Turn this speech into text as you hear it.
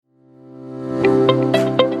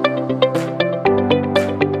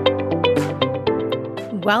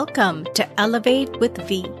Welcome to Elevate with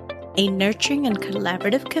V, a nurturing and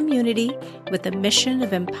collaborative community with a mission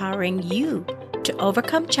of empowering you to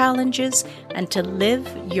overcome challenges and to live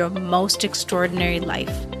your most extraordinary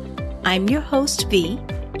life. I'm your host, V,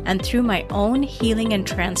 and through my own healing and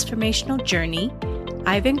transformational journey,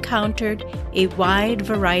 I've encountered a wide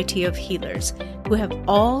variety of healers who have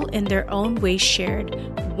all in their own way shared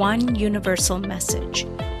one universal message,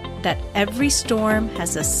 that every storm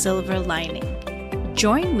has a silver lining.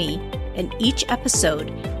 Join me in each episode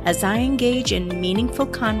as I engage in meaningful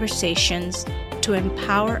conversations to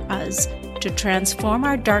empower us to transform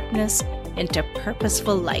our darkness into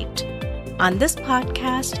purposeful light. On this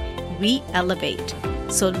podcast, we elevate.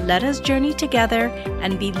 So let us journey together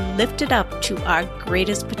and be lifted up to our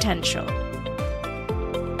greatest potential.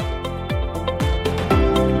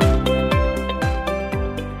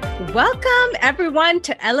 Welcome, everyone,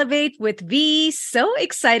 to Elevate with V. So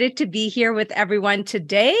excited to be here with everyone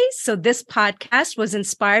today. So this podcast was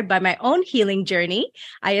inspired by my own healing journey.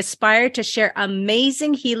 I aspire to share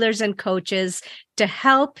amazing healers and coaches to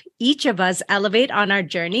help each of us elevate on our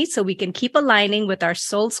journey so we can keep aligning with our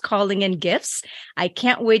soul's calling and gifts. I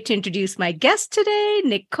can't wait to introduce my guest today,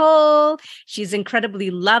 Nicole. She's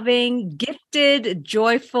incredibly loving, gifted,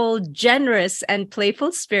 joyful, generous, and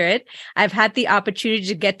playful spirit. I've had the opportunity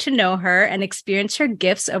to get to know her and experience her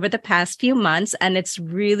gifts over the past few months, and it's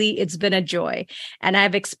been a joy. And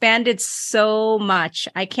I've expanded so much.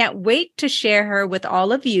 I can't wait to share her with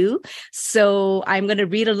all of you. So I'm going to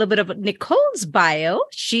read a little bit of Nicole's bio.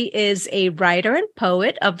 She is a writer and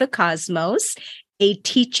poet of the cosmos, a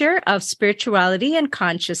teacher of spirituality and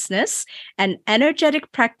consciousness, an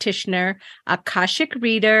energetic practitioner, Akashic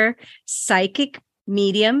reader, psychic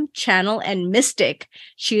medium, channel, and mystic.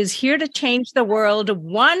 She is here to change the world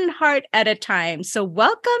one heart at a time. So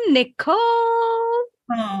welcome, Nicole.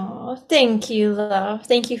 Oh, thank you, love.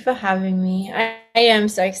 Thank you for having me. I am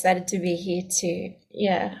so excited to be here too.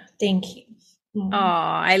 Yeah, thank you. Oh,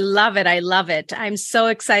 I love it. I love it. I'm so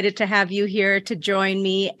excited to have you here to join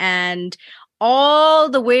me, and all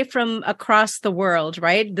the way from across the world,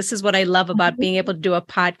 right? This is what I love about being able to do a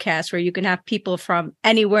podcast where you can have people from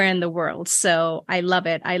anywhere in the world. So I love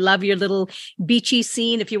it. I love your little beachy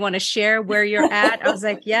scene. If you want to share where you're at, I was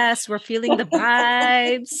like, yes, we're feeling the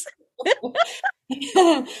vibes.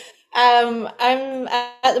 I'm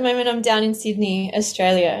at the moment, I'm down in Sydney,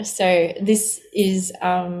 Australia. So this is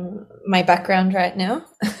my background right now.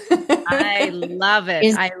 I love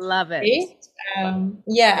it. I love it.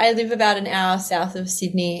 Yeah, I live about an hour south of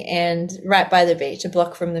Sydney and right by the beach, a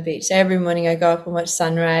block from the beach. So every morning I go up and watch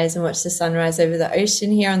sunrise and watch the sunrise over the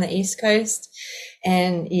ocean here on the East Coast.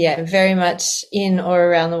 And yeah, very much in or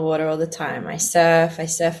around the water all the time. I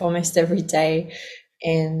surf almost every day.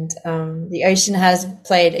 And the ocean has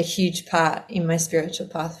played a huge part in my spiritual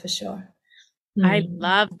path for sure. I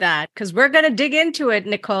love that, because we're going to dig into it,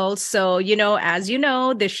 Nicole. So, as you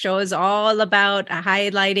know, this show is all about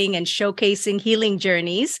highlighting and showcasing healing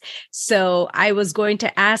journeys. So I was going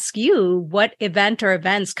to ask you what event or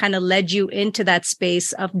events kind of led you into that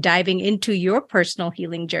space of diving into your personal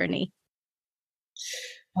healing journey.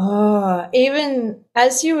 Oh, even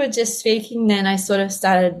as you were just speaking, then I sort of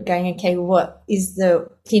started going, okay, what is the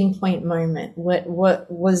pinpoint moment? What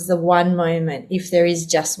was the one moment, if there is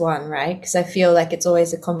just one, right? Because I feel like it's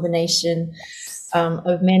always a combination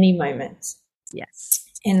of many moments. Yes.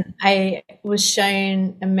 And I was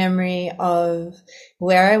shown a memory of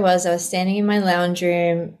where I was. I was standing in my lounge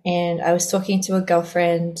room and I was talking to a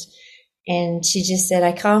girlfriend, and she just said,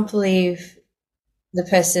 I can't believe the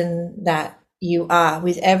person that you are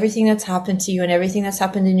with everything that's happened to you and everything that's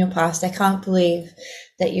happened in your past. I can't believe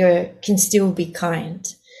that you can still be kind,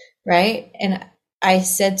 right? And I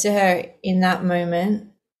said to her in that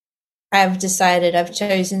moment, I've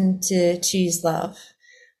chosen to choose love,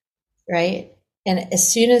 right? And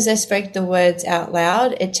as soon as I spoke the words out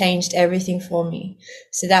loud, it changed everything for me.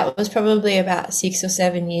 So that was probably about 6 or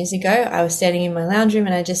 7 years ago. I was standing in my lounge room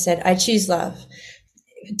and I just said, I choose love.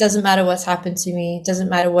 It doesn't matter what's happened to me. It doesn't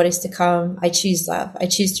matter what is to come. I choose love. I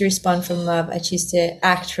choose to respond from love. I choose to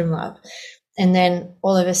act from love. And then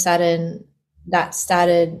all of a sudden that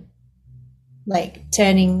started like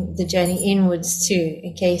turning the journey inwards too.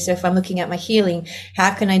 Okay. So if I'm looking at my healing,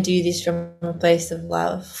 how can I do this from a place of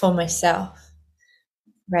love for myself?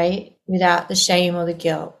 Right. Without the shame or the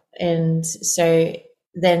guilt. And so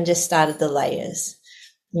then just started the layers.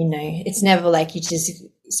 It's never like you just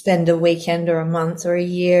spend a weekend or a month or a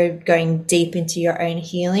year going deep into your own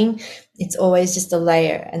healing. It's always just a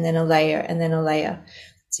layer and then a layer and then a layer.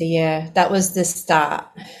 So yeah, that was the start.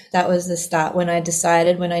 That was the start when I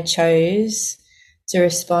chose to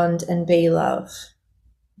respond and be love.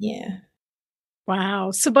 Yeah. Wow.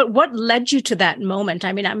 So, but what led you to that moment?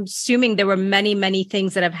 I mean, I'm assuming there were many, many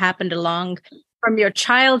things that have happened along from your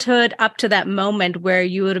childhood up to that moment where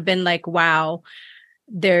you would have been like, wow,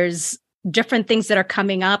 there's different things that are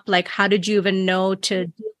coming up. Like, how did you even know to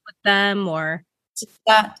deal with them or? To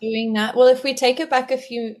start doing that. Well, if we take it back a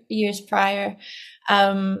few years prior,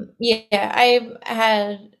 I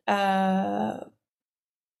had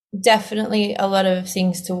definitely a lot of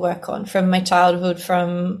things to work on from my childhood,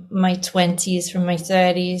 from my 20s, from my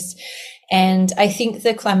 30s. And I think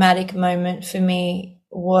the climatic moment for me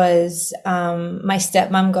was my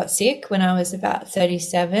stepmom got sick when I was about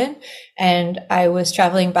 37, and I was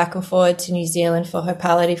traveling back and forward to New Zealand for her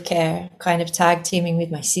palliative care, kind of tag teaming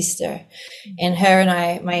with my sister. And her and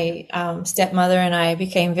I, my stepmother and I,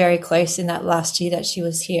 became very close in that last year that she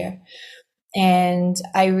was here. And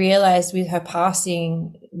I realized with her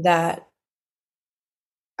passing that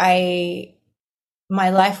my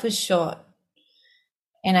life was short,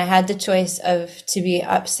 and I had the choice of to be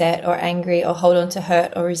upset or angry or hold on to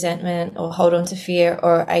hurt or resentment or hold on to fear,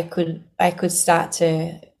 or I could start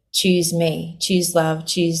to choose me, choose love,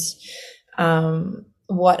 choose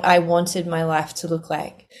what I wanted my life to look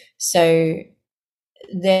like. So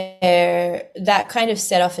that kind of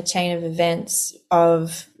set off a chain of events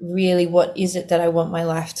of really what is it that I want my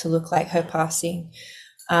life to look like, her passing.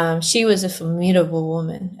 She was a formidable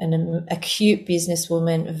woman, an acute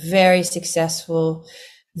businesswoman, very successful,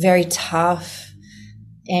 very tough.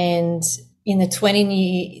 And in the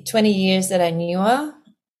 20 years that I knew her,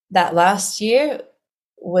 that last year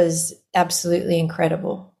was absolutely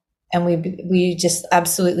incredible. And we just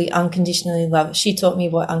absolutely unconditionally love. She taught me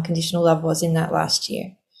what unconditional love was in that last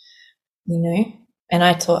year, and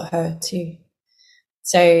I taught her too.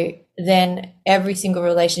 So then every single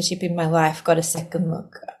relationship in my life got a second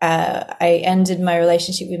look. I ended my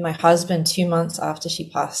relationship with my husband 2 months after she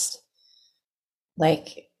passed. So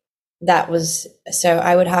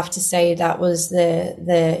I would have to say that was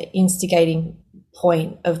the instigating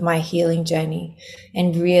point of my healing journey,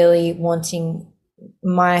 and really wanting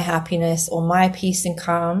my happiness or my peace and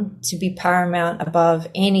calm to be paramount above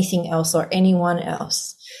anything else or anyone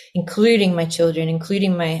else, including my children,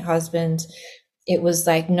 including my husband. It was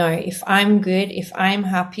like, no, if I'm good, if I'm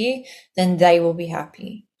happy, then they will be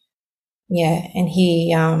happy. Yeah. And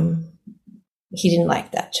he didn't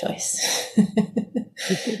like that choice.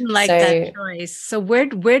 You didn't like that choice. So where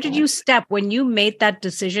did you step when you made that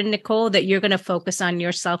decision, Nicole, that you're going to focus on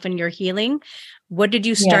yourself and your healing? What did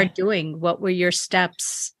you start doing? What were your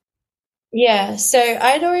steps? Yeah, so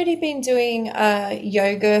I'd already been doing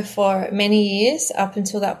yoga for many years up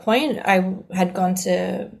until that point. I had gone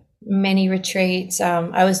to many retreats.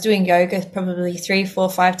 I was doing yoga probably 3, 4,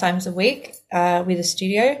 5 times a week with a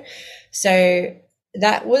studio. So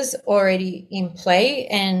that was already in play,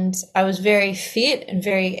 and I was very fit and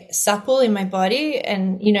very supple in my body,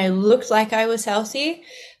 and looked like I was healthy,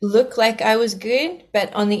 looked like I was good,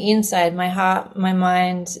 but on the inside, my heart, my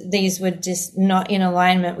mind, these were just not in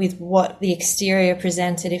alignment with what the exterior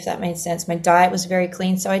presented, if that made sense. My diet was very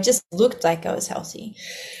clean, so I just looked like I was healthy.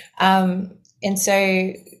 And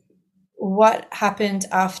so what happened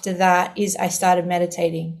after that is I started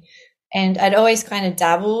meditating. And I'd always kind of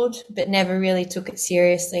dabbled, but never really took it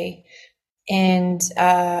seriously. And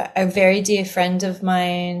a very dear friend of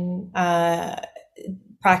mine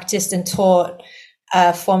practiced and taught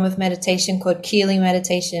a form of meditation called Keelee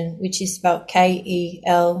meditation, which is spelled Kelee.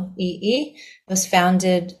 It was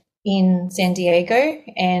founded in San Diego,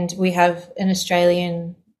 and we have an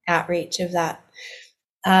Australian outreach of that.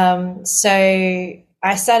 So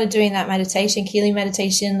I started doing that meditation, Keelee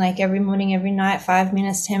meditation, like every morning, every night, 5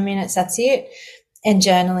 minutes, 10 minutes, that's it. And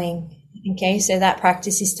journaling. Okay. So that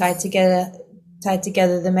practice is tied together,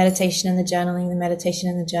 the meditation and the journaling, the meditation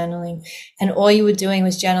and the journaling. And all you were doing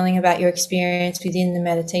was journaling about your experience within the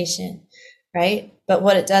meditation, right? But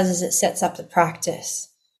what it does is it sets up the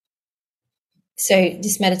practice. So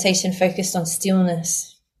this meditation focused on stillness.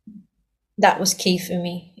 That was key for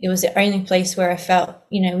me. It was the only place where I felt,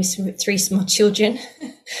 with 3 small children,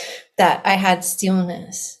 that I had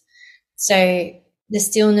stillness. So the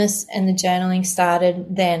stillness and the journaling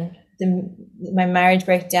started then. My marriage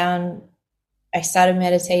broke down. I started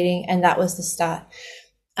meditating, and that was the start.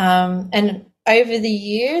 And over the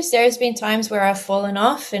years, there has been times where I've fallen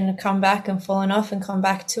off and come back and fallen off and come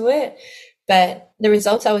back to it. But the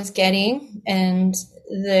results I was getting and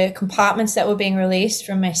the compartments that were being released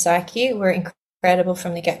from my psyche were incredible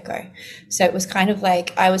from the get-go. So it was kind of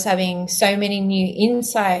like I was having so many new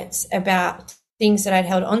insights about things that I'd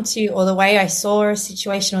held onto, or the way I saw a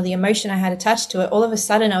situation or the emotion I had attached to it. All of a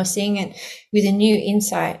sudden I was seeing it with a new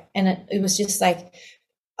insight, and it was just like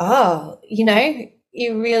oh, you know,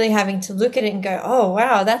 you're really having to look at it and go, oh,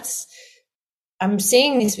 wow, I'm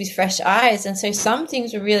seeing this with fresh eyes. And so some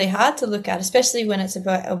things were really hard to look at, especially when it's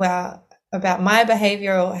about my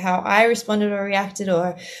behavior or how I responded or reacted,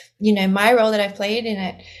 or, you know, my role that I played in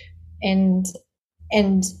it.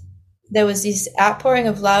 And there was this outpouring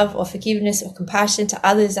of love or forgiveness or compassion to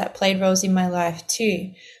others that played roles in my life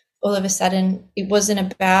too. All of a sudden, it wasn't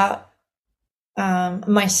about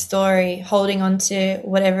my story, holding on to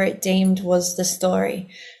whatever it deemed was the story.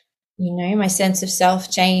 You know, my sense of self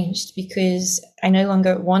changed because I no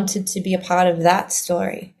longer wanted to be a part of that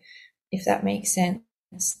story, if that makes sense.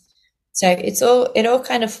 So it all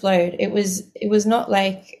kind of flowed. It was not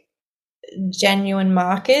like genuine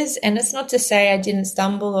markers, and it's not to say I didn't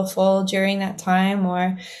stumble or fall during that time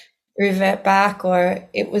or revert back, or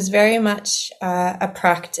it was very much a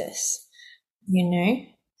practice, you know.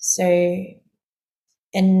 So,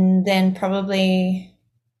 and then probably,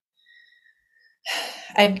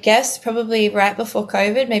 I guess probably right before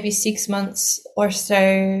COVID, maybe 6 months or so,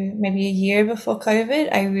 maybe a year before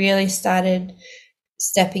COVID, I really started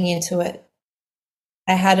stepping into it.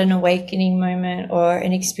 I had an awakening moment or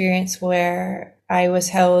an experience where I was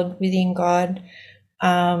held within God,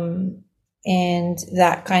 and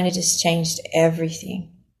that kind of just changed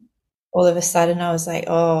everything. All of a sudden I was like,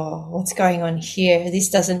 oh, what's going on here? This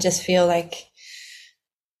doesn't just feel like,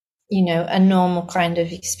 you know, a normal kind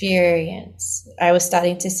of experience. I was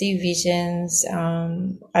starting to see visions.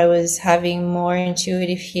 I was having more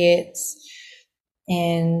intuitive hits,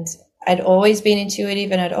 and I'd always been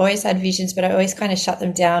intuitive and I'd always had visions, but I always kind of shut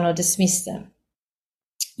them down or dismissed them,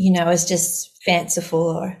 you know, as just fanciful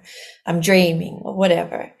or I'm dreaming or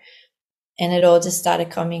whatever. And it all just started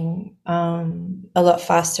coming a lot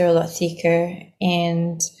faster, a lot thicker.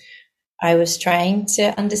 And I was trying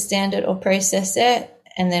to understand it or process it.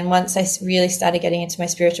 And then once I really started getting into my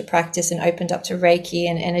spiritual practice and opened up to Reiki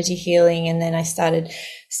and energy healing, and then I started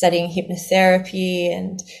studying hypnotherapy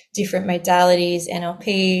and different modalities,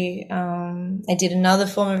 NLP. I did another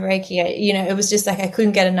form of Reiki. You know, it was just like I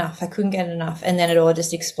couldn't get enough. And then it all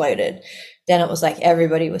just exploded. Then it was like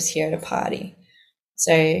everybody was here to party.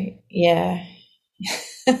 So, yeah.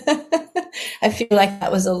 I feel like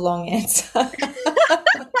that was a long answer.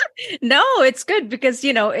 No, it's good because,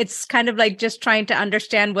 you know, it's kind of like just trying to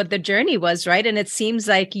understand what the journey was, right? And it seems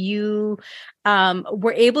like you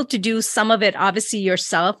were able to do some of it, obviously,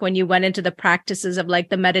 yourself when you went into the practices of like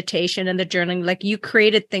the meditation and the journaling, like you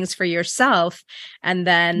created things for yourself. And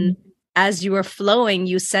then as you were flowing,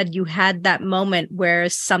 you said you had that moment where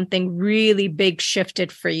something really big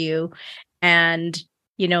shifted for you. And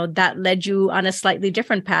you know, that led you on a slightly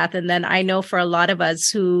different path. And then I know for a lot of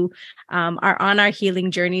us who are on our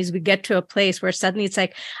healing journeys, we get to a place where suddenly it's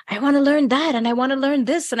like, I want to learn that, and I want to learn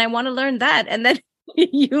this, and I want to learn that. And then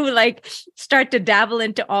you like start to dabble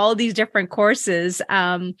into all these different courses.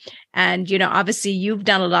 And, you know, obviously you've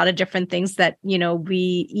done a lot of different things that, you know,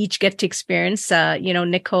 we each get to experience. You know,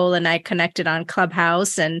 Nicole and I connected on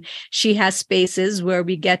Clubhouse, and she has spaces where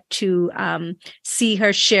we get to see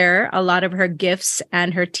her share a lot of her gifts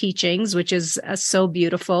and her teachings, which is so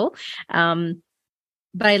beautiful.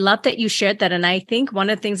 But I love that you shared that. And I think one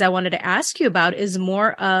of the things I wanted to ask you about is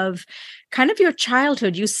more of kind of your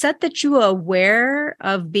childhood. You said that you were aware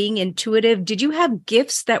of being intuitive. Did you have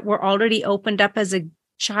gifts that were already opened up as a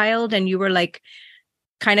child and you were like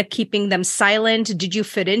kind of keeping them silent? Did you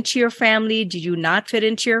fit into your family? Did you not fit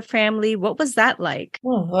into your family? What was that like?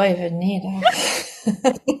 Oh boy, Vanita.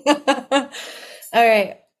 All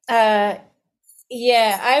right.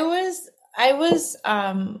 Yeah, I was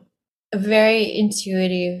a very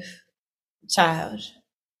intuitive child.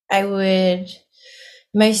 I would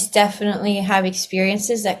most definitely have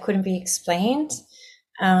experiences that couldn't be explained.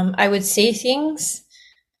 I would see things,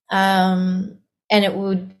 and it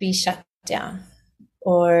would be shut down,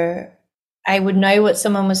 or I would know what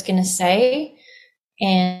someone was going to say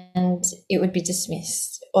and it would be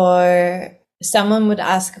dismissed, or someone would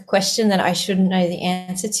ask a question that I shouldn't know the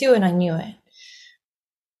answer to and I knew it.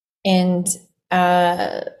 And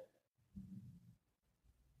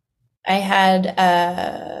I had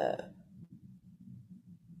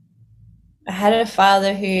a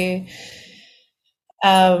father who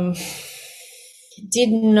did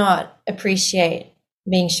not appreciate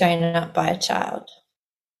being shown up by a child.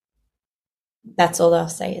 That's all I'll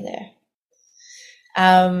say there.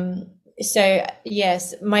 So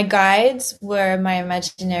yes, my guides were my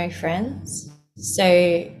imaginary friends.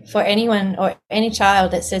 So for anyone or any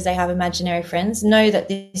child that says they have imaginary friends, know that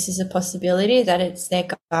this is a possibility, that it's their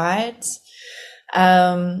guides.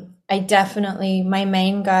 My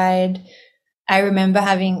main guide I remember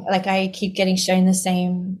having, like, I keep getting shown the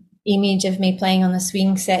same image of me playing on the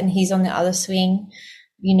swing set and he's on the other swing,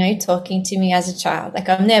 you know, talking to me as a child. Like,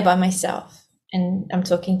 I'm there by myself and I'm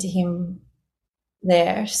talking to him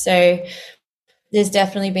there. So there's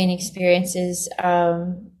definitely been experiences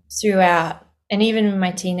throughout, and even in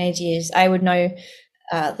my teenage years, I would know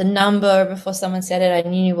the number before someone said it. I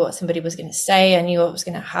knew what somebody was going to say. I knew what was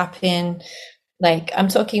going to happen. Like, I'm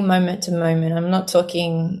talking moment to moment. I'm not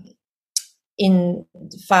talking in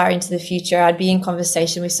far into the future. I'd be in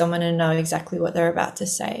conversation with someone and know exactly what they're about to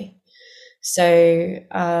say. So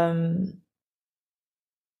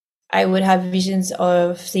I would have visions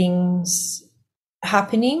of things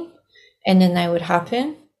happening and then they would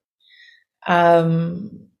happen.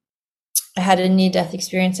 I had a near-death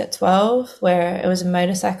experience at 12 where it was a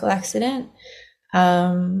motorcycle accident.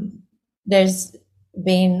 There's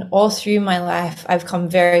been, all through my life, I've come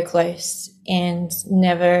very close and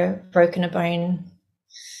never broken a bone,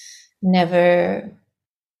 never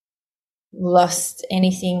lost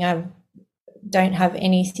anything. I don't have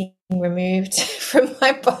anything removed from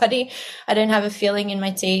my body. I don't have a feeling in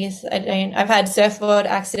my teeth. I've had surfboard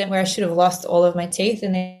accident where I should have lost all of my teeth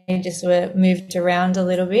and they just were moved around a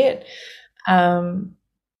little bit. And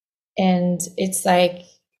it's like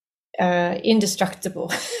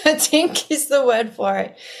indestructible, I think is the word for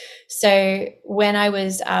it. So when I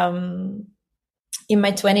was in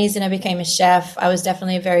my 20s and I became a chef, I was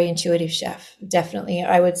definitely a very intuitive chef. Definitely.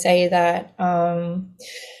 I would say that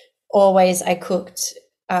always I cooked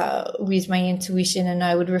with my intuition, and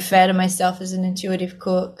I would refer to myself as an intuitive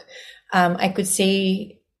cook. I could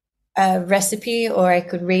see a recipe, or I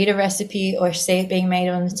could read a recipe or see it being made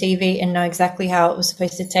on the TV and know exactly how it was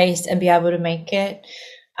supposed to taste and be able to make it.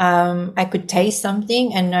 I could taste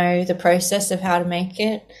something and know the process of how to make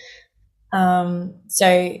it.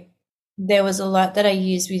 So there was a lot that I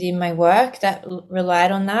used within my work that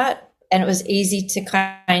relied on that, and it was easy to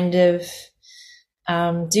kind of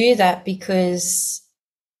do that because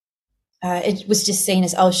it was just seen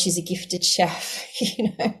as, oh, she's a gifted chef,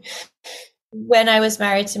 you know. When I was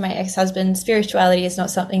married to my ex-husband, spirituality is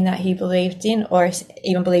not something that he believed in or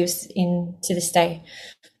even believes in to this day.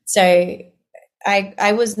 So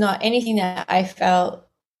I was not, anything that I felt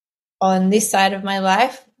on this side of my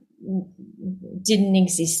life didn't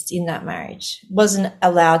exist in that marriage, wasn't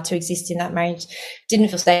allowed to exist in that marriage, didn't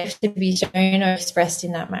feel safe to be shown or expressed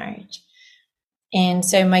in that marriage. And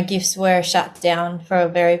so my gifts were shut down for a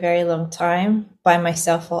very, very long time by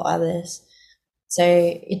myself or others. So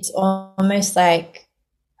it's almost like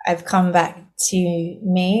I've come back to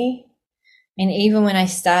me. And even when I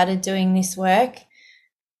started doing this work,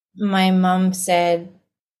 my mum said,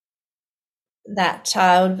 that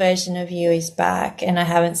child version of you is back, and I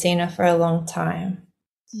haven't seen her for a long time.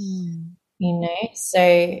 You know,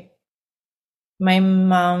 so my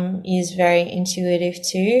mum is very intuitive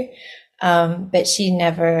too, but she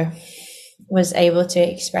never was able to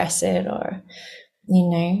express it, or, you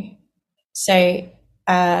know. So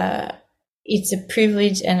it's a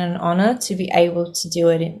privilege and an honor to be able to do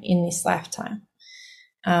it in this lifetime.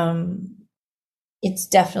 It's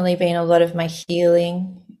definitely been a lot of my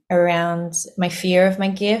healing around my fear of my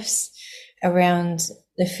gifts, around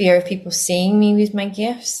the fear of people seeing me with my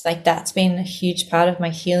gifts. Like, that's been a huge part of my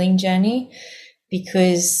healing journey,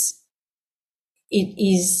 because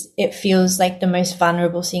it feels like the most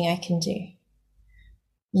vulnerable thing I can do,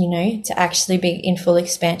 you know, to actually be in full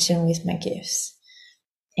expansion with my gifts.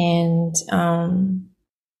 And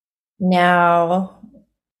now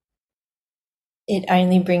it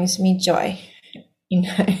only brings me joy, you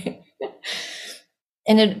know,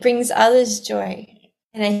 and it brings others joy.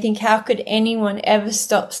 And I think, how could anyone ever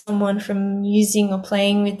stop someone from using or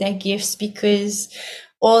playing with their gifts? Because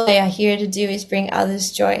all they are here to do is bring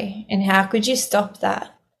others joy. And how could you stop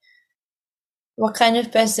that? What kind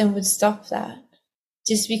of person would stop that?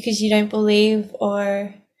 Just because you don't believe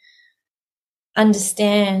or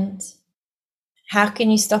understand, how can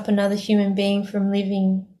you stop another human being from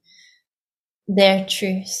living their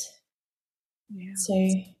truth? Yeah. So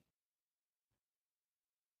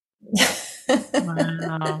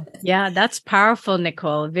wow. Yeah, that's powerful,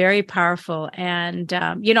 Nicole. Very powerful. And,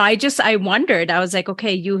 you know, I wondered, I was like,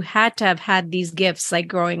 okay, you had to have had these gifts like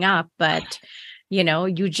growing up, but, you know,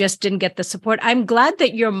 you just didn't get the support. I'm glad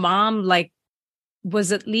that your mom, like,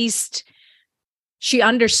 was at least, she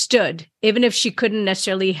understood, even if she couldn't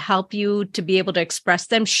necessarily help you to be able to express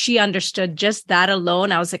them, she understood. Just that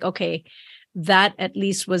alone, I was like, okay, that at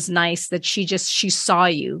least was nice, that she saw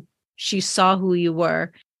you. She saw who you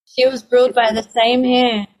were. She was ruled by the same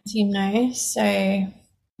hand, you know, so.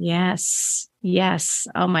 Yes.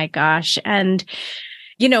 Oh my gosh. And,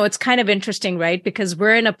 It's kind of interesting, right? Because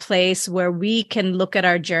we're in a place where we can look at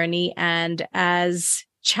our journey, and as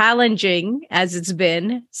challenging as it's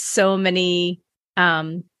been, so many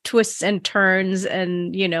twists and turns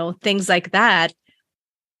and, things like that.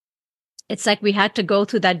 It's like we had to go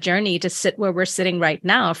through that journey to sit where we're sitting right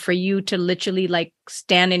now, for you to literally like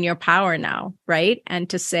stand in your power now, right? And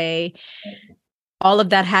to say, all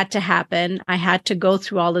of that had to happen. I had to go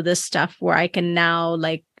through all of this stuff where I can now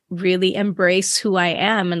like really embrace who I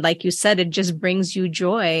am. And like you said, it just brings you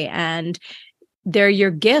joy, and they're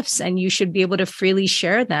your gifts, and you should be able to freely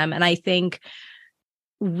share them. And I think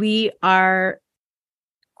we are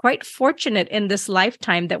quite fortunate in this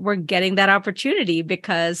lifetime that we're getting that opportunity,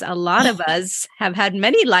 because a lot of us have had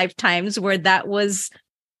many lifetimes where that was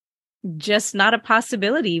just not a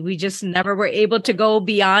possibility. We just never were able to go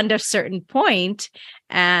beyond a certain point.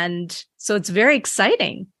 And so it's very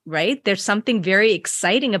exciting, right? There's something very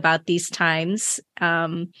exciting about these times.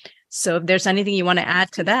 So if there's anything you want to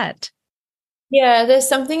add to that. Yeah, there's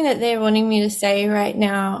something that they're wanting me to say right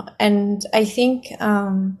now. And I think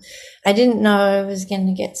I didn't know I was going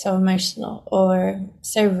to get so emotional or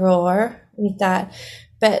so raw with that.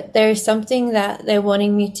 But there's something that they're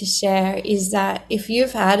wanting me to share, is that if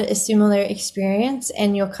you've had a similar experience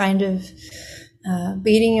and you're kind of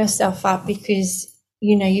beating yourself up because,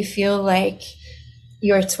 you feel like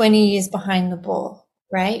you're 20 years behind the ball,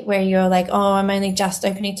 right? Where you're like, oh, I'm only just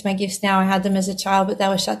opening to my gifts now. I had them as a child, but they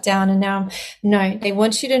were shut down. And now no, they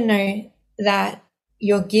want you to know that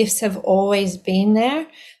your gifts have always been there.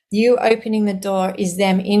 You opening the door is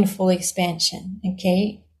them in full expansion.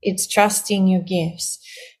 Okay. It's trusting your gifts,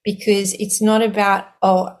 because it's not about,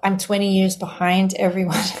 oh, I'm 20 years behind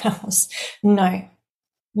everyone else. No,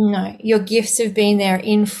 your gifts have been there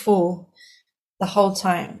in full the whole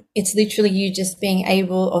time. It's literally you just being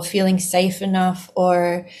able, or feeling safe enough,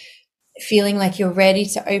 or feeling like you're ready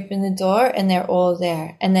to open the door, and they're all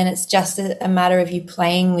there. And then it's just a matter of you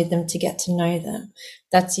playing with them to get to know them.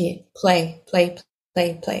 That's it. Play, play,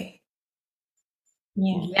 play, play.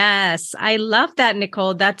 Yeah. Yes, I love that,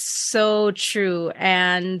 Nicole. That's so true.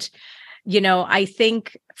 And, I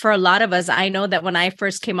think for a lot of us, I know that when I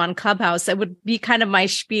first came on Clubhouse, it would be kind of my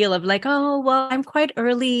spiel of like, oh, well, I'm quite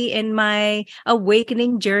early in my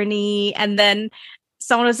awakening journey. And then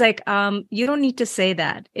someone was like, you don't need to say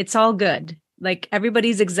that. It's all good. Like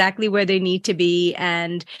everybody's exactly where they need to be.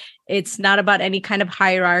 And it's not about any kind of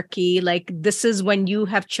hierarchy. Like this is when you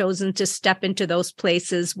have chosen to step into those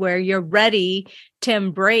places where you're ready to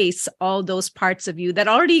embrace all those parts of you that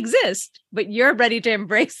already exist, but you're ready to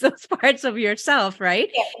embrace those parts of yourself, right?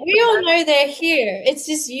 Yeah, we all know they're here. It's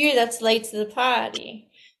just you that's late to the party.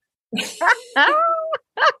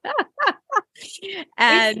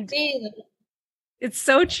 And it's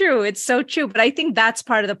so true. It's so true. But I think that's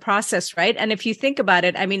part of the process, right? And if you think about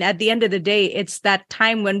it, I mean, at the end of the day, it's that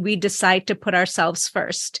time when we decide to put ourselves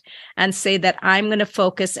first and say that I'm going to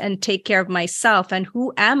focus and take care of myself. And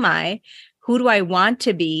who am I? Who do I want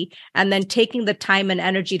to be? And then taking the time and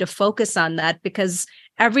energy to focus on that, because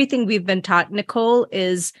everything we've been taught, Nicole,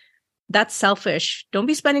 is that's selfish. Don't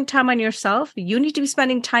be spending time on yourself. You need to be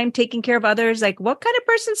spending time taking care of others. Like, what kind of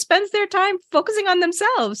person spends their time focusing on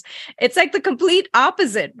themselves? It's like the complete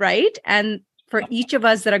opposite, right? And for each of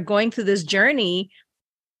us that are going through this journey,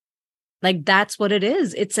 like that's what it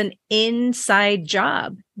is. It's an inside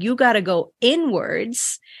job. You got to go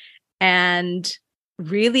inwards and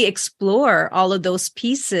really explore all of those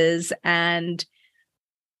pieces. And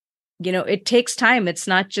it takes time. It's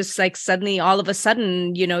not just like suddenly all of a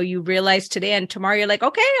sudden, you realize today and tomorrow you're like,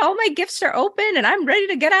 okay, all my gifts are open and I'm ready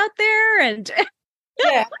to get out there. And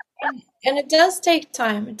yeah. And it does take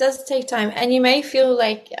time. It does take time. And you may feel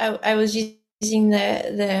like I was using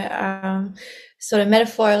the sort of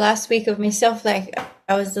metaphor last week of myself, like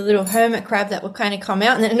I was the little hermit crab that would kind of come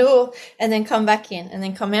out and then come back in, and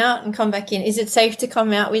then come out and come back in. Is it safe to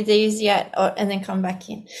come out with these yet? And then come back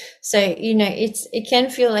in. So, it can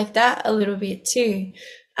feel like that a little bit too.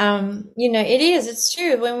 It is, it's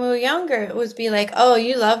true. When we were younger, it would be like, oh,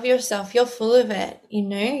 you love yourself. You're full of it.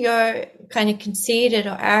 You're kind of conceited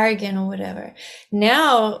or arrogant or whatever.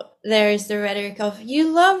 Now there's the rhetoric of you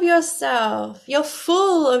love yourself. You're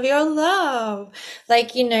full of your love.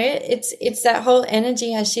 Like, it's that whole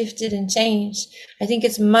energy has shifted and changed. I think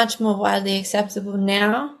it's much more widely acceptable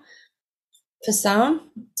now for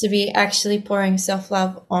some to be actually pouring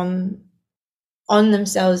self-love on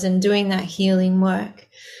themselves and doing that healing work.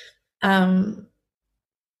 Yeah,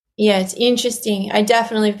 it's interesting. I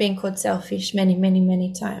definitely have been called selfish many, many,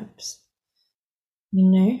 many times.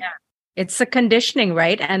 Yeah. It's a conditioning,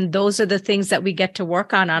 right? And those are the things that we get to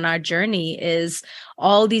work on our journey, is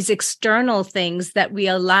all these external things that we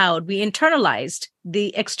allowed, we internalized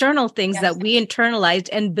the external things Yes. that we internalized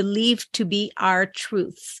and believed to be our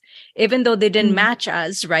truths, even though they didn't match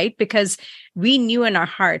us, right? Because we knew in our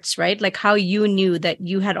hearts, right? Like how you knew that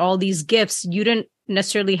you had all these gifts, you didn't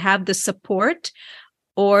necessarily have the support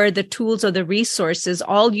or the tools or the resources.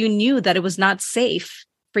 All you knew that it was not safe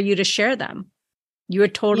for you to share them. You were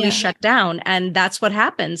totally shut down. And that's what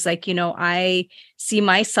happens. Like, I see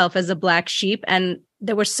myself as a black sheep, and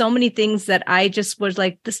there were so many things that I just was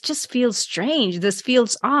like, this just feels strange. This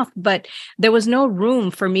feels off. But there was no room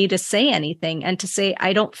for me to say anything and to say,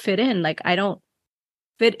 I don't fit in. Like, I don't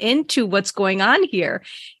fit into what's going on here.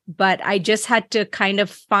 But I just had to kind of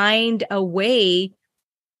find a way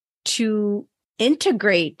to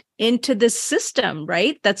integrate into this system,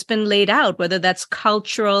 right? That's been laid out, whether that's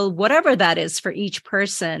cultural, whatever that is for each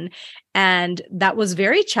person. And that was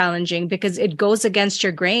very challenging because it goes against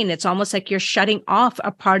your grain. It's almost like you're shutting off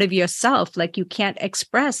a part of yourself, like you can't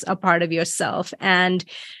express a part of yourself. And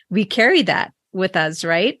we carry that with us,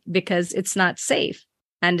 right? Because it's not safe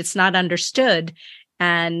and it's not understood.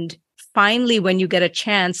 And finally, when you get a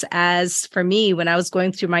chance, as for me, when I was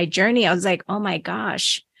going through my journey, I was like, oh my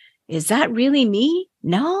gosh, is that really me?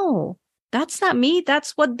 No, that's not me.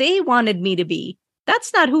 That's what they wanted me to be.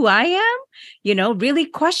 That's not who I am. Really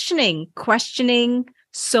questioning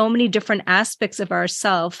so many different aspects of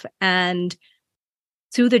ourselves. And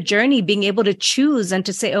through the journey, being able to choose and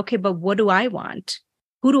to say, okay, but what do I want?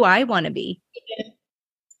 Who do I want to be?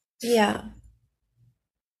 Yeah.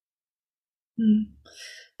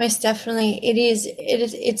 Most definitely.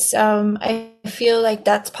 It's I feel like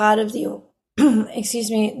that's part of the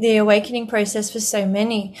the awakening process for so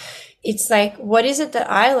many. It's like, what is it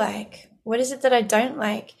that I like? What is it that I don't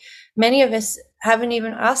like? Many of us haven't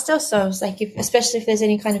even asked ourselves, like, especially if there's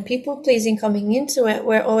any kind of people pleasing coming into it,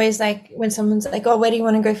 we're always like, when someone's like, oh, where do you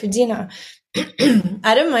want to go for dinner?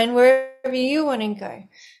 I don't mind wherever you want to go,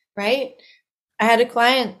 right? I had a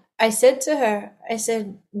client, I said to her,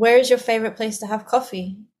 where is your favorite place to have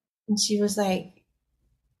coffee? And she was like,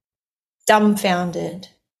 dumbfounded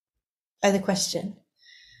by the question,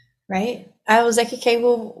 right? I was like, okay,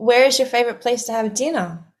 well, where is your favorite place to have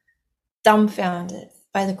dinner? Dumbfounded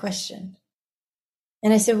by the question.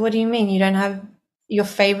 And I said, what do you mean? You don't have your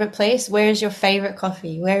favorite place? Where is your favorite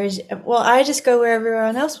coffee? Well, I just go where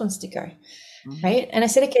everyone else wants to go, right? And I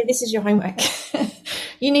said, okay, this is your homework.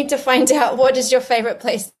 You need to find out, what is your favorite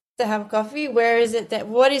place to have coffee?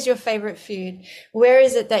 What is your favorite food? Where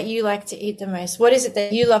is it that you like to eat the most? What is it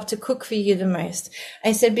that you love to cook for you the most?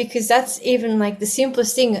 I said, because that's even like the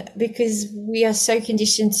simplest thing, because we are so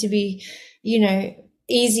conditioned to be,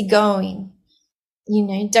 easygoing,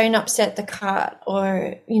 don't upset the cart,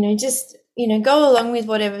 or, just, go along with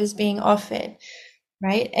whatever is being offered.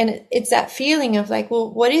 Right. And it's that feeling of like,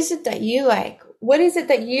 well, what is it that you like? What is it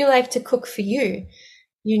that you like to cook for you?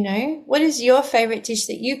 What is your favorite dish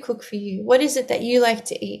that you cook for you? What is it that you like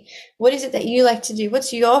to eat? What is it that you like to do?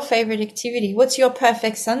 What's your favorite activity? What's your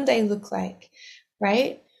perfect Sunday look like?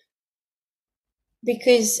 Right?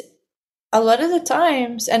 Because a lot of the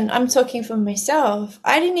times, and I'm talking for myself,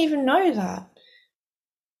 I didn't even know that.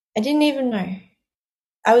 I didn't even know.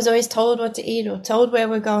 I was always told what to eat or told where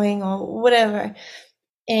we're going or whatever.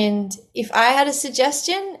 And if I had a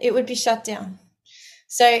suggestion, it would be shut down.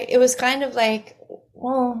 So it was kind of like,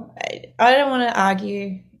 well, I don't want to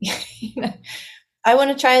argue. I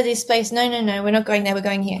want to try this place. No, we're not going there. We're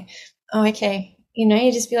going here. Oh, okay.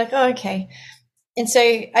 You just be like, oh, okay. And so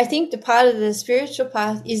I think the part of the spiritual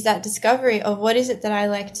path is that discovery of, what is it that I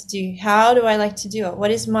like to do? How do I like to do it?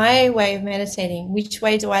 What is my way of meditating? Which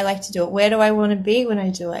way do I like to do it? Where do I want to be when I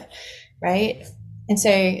do it? Right. And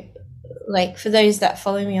so, like, for those that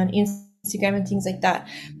follow me on Instagram and things like that,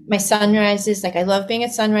 my sunrises, like, I love being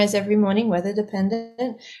at sunrise every morning, weather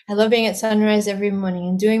dependent. I love being at sunrise every morning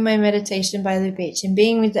and doing my meditation by the beach and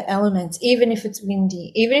being with the elements, even if it's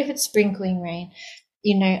windy, even if it's sprinkling rain.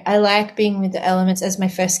 I like being with the elements as my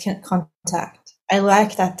first contact. I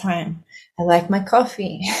like that time. I like my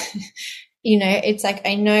coffee. It's like,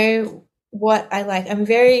 I know what I like. I'm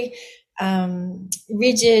very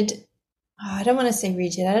rigid. I don't want to say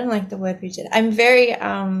rigid. I don't like the word rigid. I'm very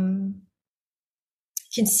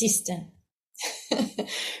consistent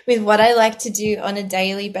with what I like to do on a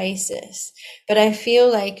daily basis. But I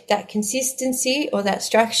feel like that consistency, or that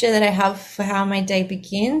structure that I have for how my day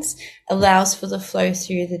begins, allows for the flow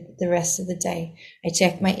through the rest of the day. I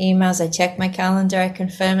check my emails, I check my calendar, I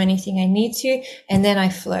confirm anything I need to, and then I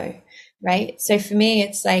flow. right? So for me,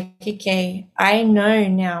 it's like, okay, I know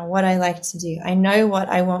now what I like to do. I know what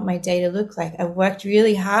I want my day to look like. I've worked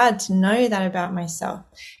really hard to know that about myself.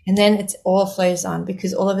 And then it all flows on,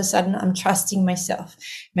 because all of a sudden I'm trusting myself.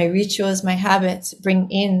 My rituals, my habits bring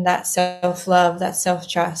in that self-love, that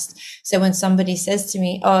self-trust. So when somebody says to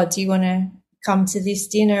me, oh, do you want to come to this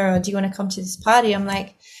dinner, or do you want to come to this party? I'm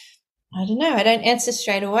like, I don't know. I don't answer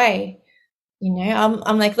straight away. You know,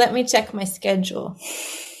 I'm like, let me check my schedule.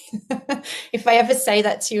 If I ever say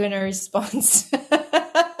that to you in a response,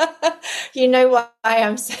 you know why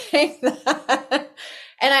I'm saying that.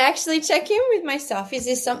 And I actually check in with myself. Is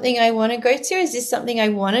this something I want to go to? Is this something I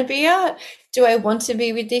want to be at? Do I want to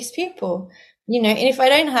be with these people? You know, and if I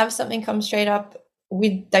don't have something come straight up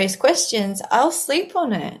with those questions, I'll sleep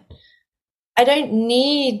on it. I don't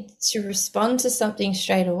need to respond to something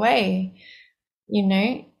straight away. You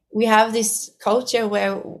know, we have this culture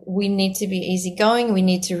where we need to be easygoing. We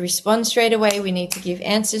need to respond straight away. We need to give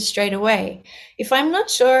answers straight away. If I'm not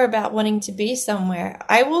sure about wanting to be somewhere,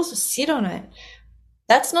 I will sit on it.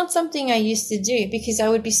 That's not something I used to do, because I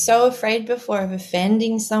would be so afraid before of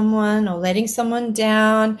offending someone or letting someone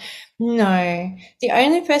down. No, the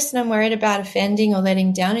only person I'm worried about offending or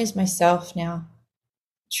letting down is myself now.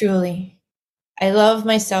 Truly. I love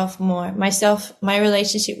myself more. My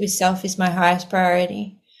relationship with self is my highest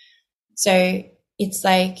priority. So it's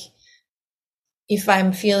like, if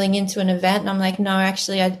I'm feeling into an event and I'm like, no,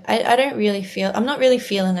 actually, I don't really feel, I'm not really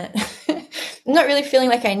feeling it. I'm not really feeling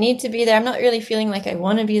like I need to be there. I'm not really feeling like I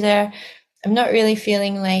want to be there. I'm not really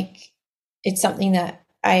feeling like it's something that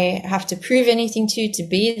I have to prove anything to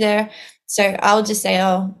be there. So I'll just say,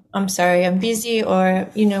 oh, I'm sorry, I'm busy, or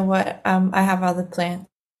you know what, I have other plans.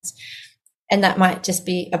 And that might just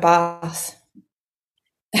be a bath.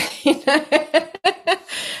 You know?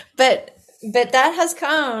 But that has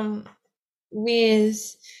come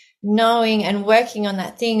with knowing and working on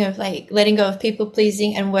that thing of like letting go of people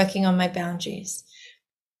pleasing and working on my boundaries.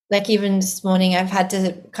 Like even this morning, I've had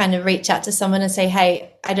to kind of reach out to someone and say,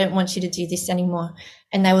 hey, I don't want you to do this anymore.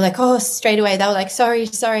 And they were like, oh, straight away. They were like, sorry.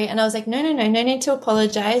 And I was like, no need to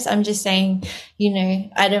apologize. I'm just saying, you know,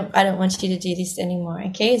 I don't want you to do this anymore.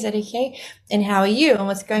 Okay. Is that okay? And how are you? And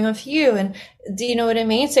what's going on for you? And do you know what I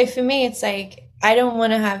mean? So for me, it's like, I don't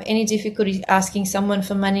want to have any difficulty asking someone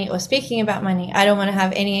for money or speaking about money. I don't want to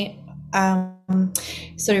have any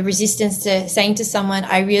sort of resistance to saying to someone,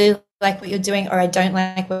 I really like what you're doing, or I don't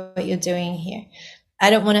like what you're doing here. I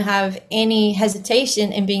don't want to have any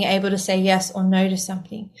hesitation in being able to say yes or no to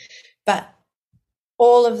something. But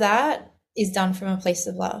all of that is done from a place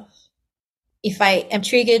of love. If I am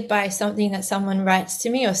triggered by something that someone writes to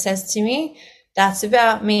me or says to me, that's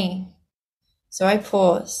about me. So I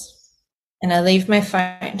pause and I leave my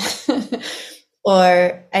phone.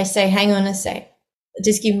 Or I say, hang on a sec,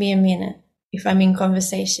 just give me a minute if I'm in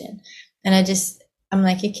conversation. And I'm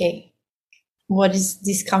like, okay, what is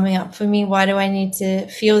this coming up for me? Why do I need to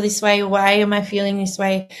feel this way? Why am I feeling this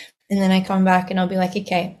way? And then I come back and I'll be like,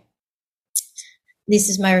 okay, this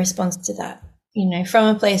is my response to that. You know,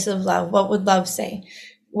 from a place of love, what would love say?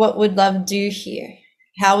 What would love do here?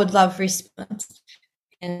 How would love respond?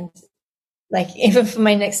 And like, even for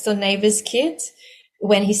my next door neighbor's kids,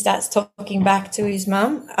 when he starts talking back to his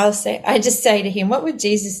mum, I just say to him, what would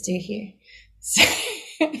Jesus do here? So,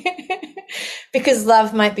 because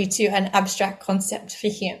love might be too an abstract concept for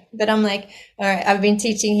him. But I'm like, all right, I've been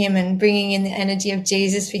teaching him and bringing in the energy of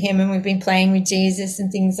Jesus for him. And we've been playing with Jesus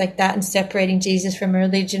and things like that, and separating Jesus from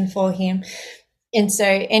religion for him. And so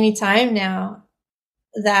anytime now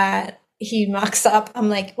that he mucks up, I'm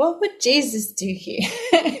like, what would Jesus do here?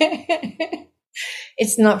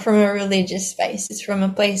 It's not from a religious space. It's from a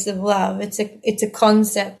place of love. It's a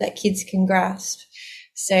concept that kids can grasp.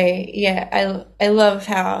 So yeah, I love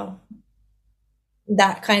how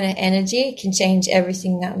that kind of energy can change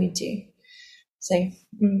everything that we do. So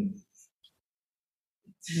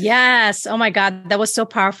Yes. Oh my God. That was so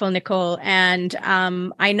powerful, Nicole. And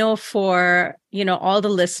I know for, all the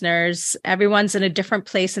listeners, everyone's in a different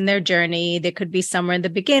place in their journey. They could be somewhere in the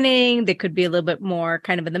beginning. They could be a little bit more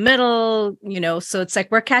kind of in the middle, so it's like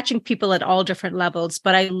we're catching people at all different levels.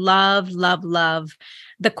 But I love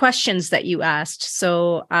the questions that you asked.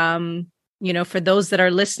 So, for those that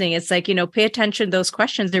are listening, it's like, pay attention to those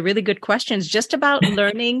questions. They're really good questions, just about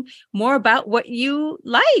learning more about what you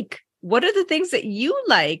like. What are the things that you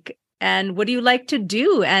like, and what do you like to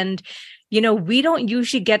do? And, we don't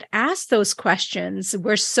usually get asked those questions.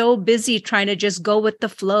 We're so busy trying to just go with the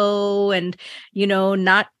flow and,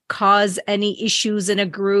 not cause any issues in a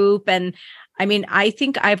group. And I mean, I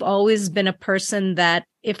think I've always been a person that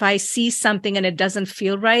if I see something and it doesn't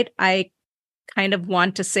feel right, I kind of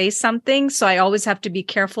want to say something. So I always have to be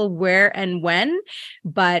careful where and when.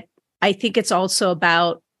 But I think it's also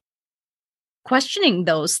about questioning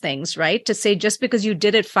those things, right? To say, just because you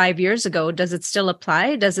did it 5 years ago, does it still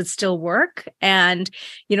apply? Does it still work? And,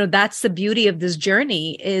 that's the beauty of this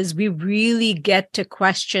journey, is we really get to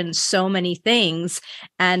question so many things.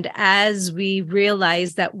 And as we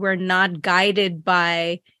realize that we're not guided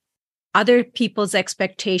by other people's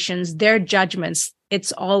expectations, their judgments,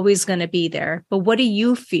 it's always going to be there. But what do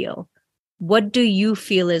you feel? What do you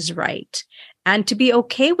feel is right? And to be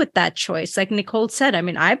okay with that choice. Like Nicole said, I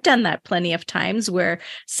mean, I've done that plenty of times where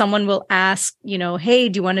someone will ask, hey,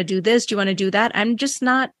 do you want to do this? Do you want to do that? I'm just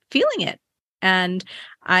not feeling it. And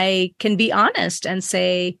I can be honest and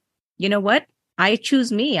say, you know what? I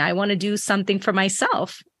choose me. I want to do something for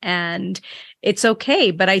myself. And it's okay.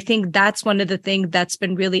 But I think that's one of the things that's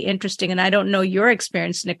been really interesting. And I don't know your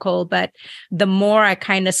experience, Nicole, but the more I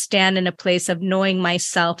kind of stand in a place of knowing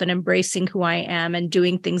myself and embracing who I am and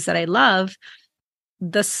doing things that I love,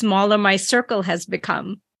 the smaller my circle has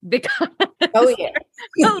become. Because Oh, yeah.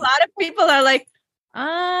 a lot of people are like,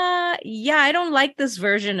 yeah, I don't like this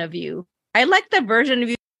version of you. I like the version of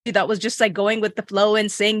you that was just like going with the flow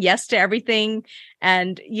and saying yes to everything.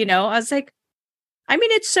 And, I was like, I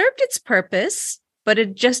mean, it served its purpose, but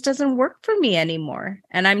it just doesn't work for me anymore.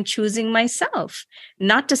 And I'm choosing myself.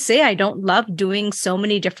 Not to say I don't love doing so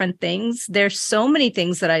many different things. There's so many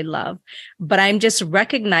things that I love, but I'm just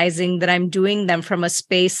recognizing that I'm doing them from a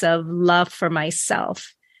space of love for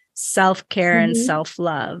myself, self-care and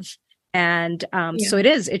self-love. And so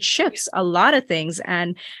it shifts a lot of things.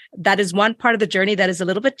 And that is one part of the journey that is a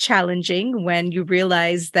little bit challenging, when you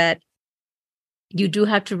realize that you do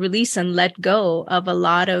have to release and let go of a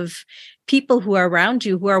lot of people who are around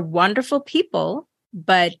you, who are wonderful people,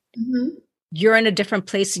 but you're in a different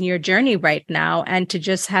place in your journey right now. And to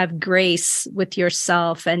just have grace with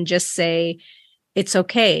yourself and just say, it's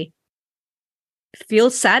okay. Feel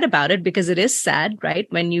sad about it, because it is sad, right?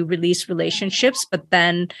 When you release relationships, but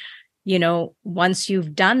then, once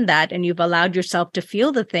you've done that and you've allowed yourself to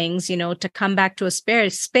feel the things, to come back to a spare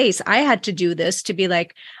space. I had to do this to be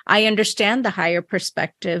like, I understand the higher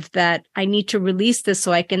perspective, that I need to release this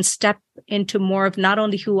so I can step into more of not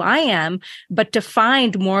only who I am, but to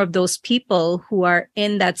find more of those people who are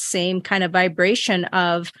in that same kind of vibration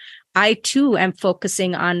of, I too am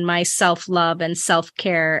focusing on my self-love and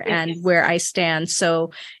self-care and where I stand. So,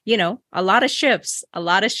 a lot of shifts.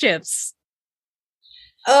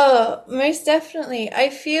 Oh, most definitely.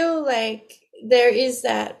 I feel like there is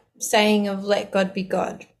that saying of let God be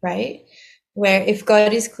God, right? Where if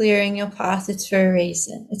God is clearing your path, it's for a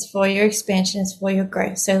reason. It's for your expansion, it's for your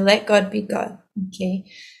growth. So let God be God, okay?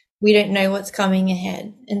 We don't know what's coming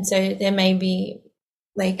ahead. And so there may be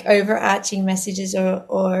like overarching messages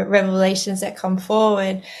or revelations that come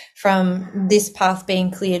forward from this path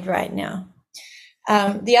being cleared right now.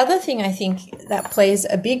 The other thing I think that plays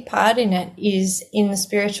a big part in it is in the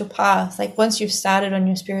spiritual path. Like once you've started on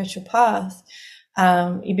your spiritual path,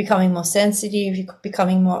 you're becoming more sensitive, you're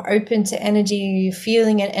becoming more open to energy, you're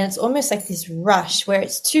feeling it. And it's almost like this rush where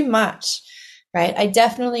it's too much, right? I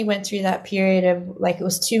definitely went through that period of like, it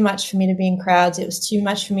was too much for me to be in crowds. It was too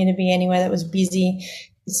much for me to be anywhere that was busy.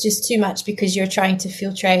 It's just too much because you're trying to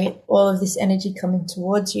filtrate all of this energy coming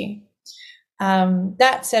towards you.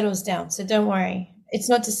 That settles down. So don't worry. It's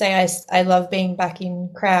not to say I love being back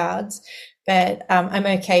in crowds, but I'm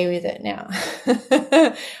okay with it now.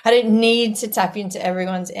 I don't need to tap into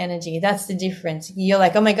everyone's energy. That's the difference. You're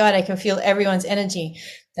like, oh my God, I can feel everyone's energy.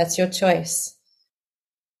 That's your choice.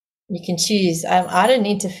 You can choose. I don't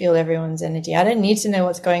need to feel everyone's energy. I don't need to know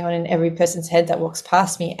what's going on in every person's head that walks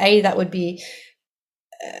past me. That would be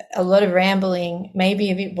a lot of rambling, maybe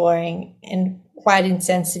a bit boring, and quite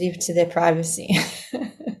insensitive to their privacy.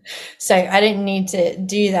 So I don't need to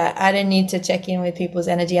do that. I don't need to check in with people's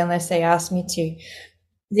energy unless they ask me to.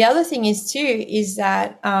 The other thing is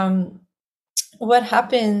that what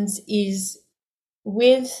happens is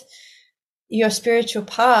with your spiritual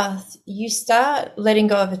path, you start letting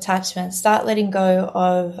go of attachment, start letting go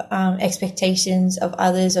of expectations of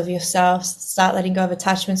others, of yourself, start letting go of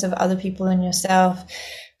attachments of other people and yourself.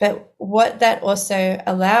 But what that also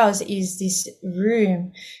allows is this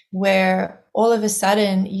room where all of a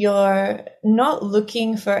sudden you're not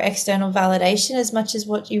looking for external validation as much as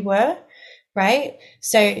what you were, right?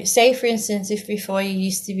 So say, for instance, if before you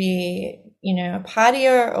used to be, a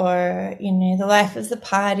partier or, the life of the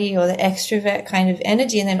party or the extrovert kind of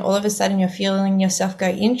energy, and then all of a sudden you're feeling yourself go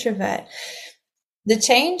introvert. The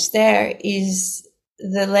change there is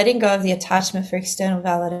the letting go of the attachment for external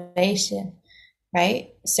validation, right?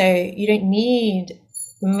 So you don't need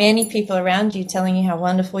many people around you telling you how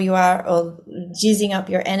wonderful you are, or jizzing up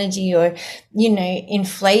your energy, or,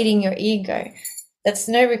 inflating your ego. That's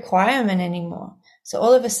no requirement anymore. So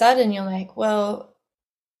all of a sudden you're like, well,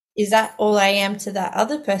 is that all I am to that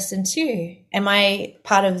other person too? Am I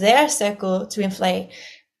part of their circle to inflate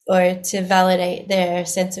or to validate their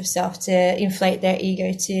sense of self, to inflate their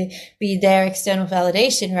ego, to be their external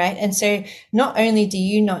validation, right? And so not only do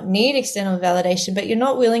you not need external validation, but you're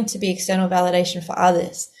not willing to be external validation for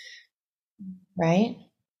others, right?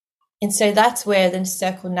 And so that's where the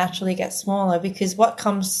circle naturally gets smaller, because what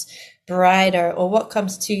comes brighter, or what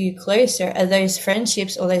comes to you closer, are those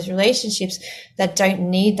friendships or those relationships that don't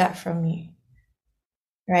need that from you,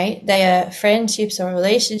 right? They are friendships or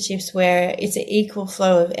relationships where it's an equal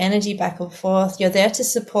flow of energy back and forth. You're there to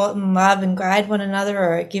support and love and guide one another,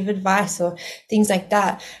 or give advice or things like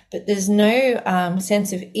that. But there's no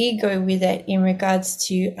sense of ego with it in regards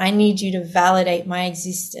to, I need you to validate my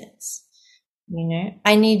existence.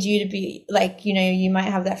 I need you to be like, you might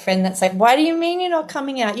have that friend that's like, why do you mean you're not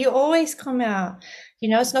coming out? You always come out.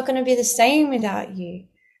 It's not going to be the same without you.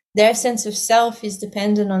 Their sense of self is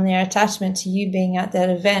dependent on their attachment to you being at that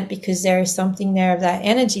event, because there is something there of that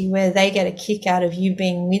energy where they get a kick out of you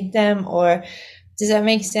being with them. Or does that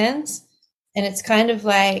make sense? And it's kind of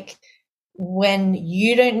like, when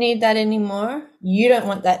you don't need that anymore, you don't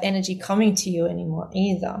want that energy coming to you anymore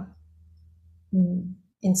either.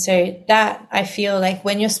 And so that, I feel like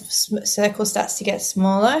when your circle starts to get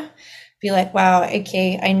smaller, be like, wow,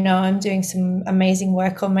 okay, I know I'm doing some amazing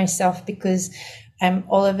work on myself, because I'm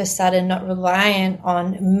all of a sudden not reliant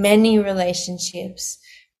on many relationships.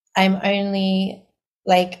 I'm only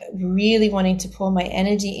like really wanting to pour my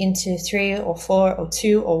energy into 3 or 4 or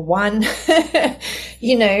 2 or 1,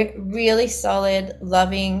 really solid,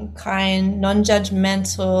 loving, kind,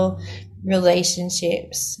 non-judgmental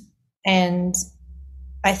relationships. And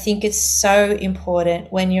I think it's so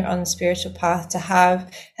important when you're on the spiritual path to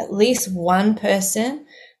have at least one person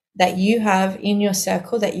that you have in your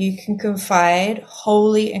circle that you can confide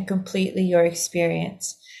wholly and completely your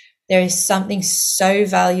experience. There is something so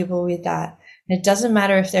valuable with that. And it doesn't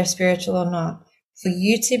matter if they're spiritual or not. For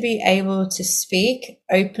you to be able to speak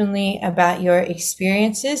openly about your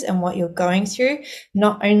experiences and what you're going through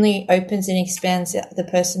not only opens and expands the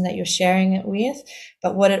person that you're sharing it with,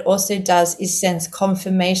 but what it also does is sends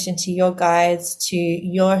confirmation to your guides, to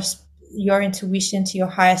your intuition, to your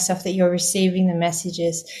higher self, that you're receiving the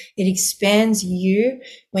messages. It expands you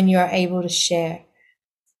when you're able to share.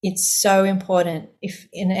 It's so important.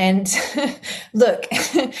 Look,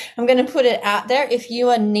 I'm going to put it out there. If you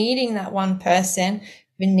are needing that one person,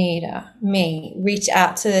 Vanita, me, reach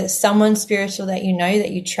out to someone spiritual that you know, that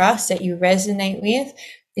you trust, that you resonate with.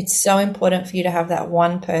 It's so important for you to have that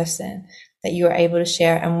one person that you are able to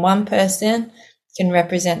share, and one person can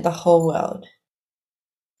represent the whole world.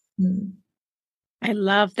 I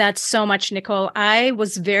love that so much, Nicole. I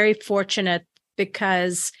was very fortunate,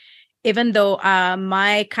 because even though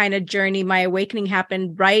my kind of journey, my awakening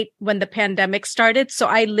happened right when the pandemic started. So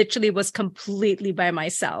I literally was completely by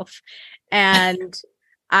myself. And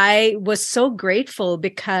I was so grateful,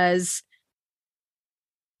 because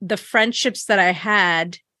the friendships that I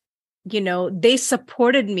had, they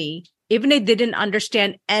supported me. Even if they didn't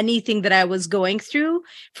understand anything that I was going through,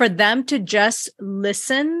 for them to just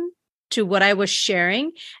listen to what I was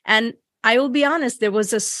sharing. And I will be honest, there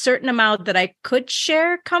was a certain amount that I could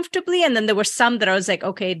share comfortably. And then there were some that I was like,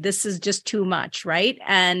 okay, this is just too much, right?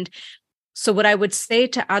 And so what I would say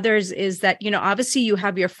to others is that, obviously you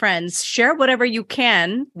have your friends, share whatever you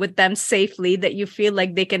can with them safely, that you feel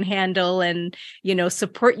like they can handle and,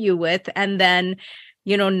 support you with. And then,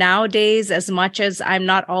 nowadays, as much as I'm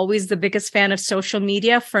not always the biggest fan of social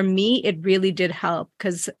media, for me, it really did help,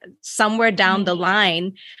 because somewhere down the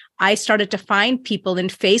line, I started to find people in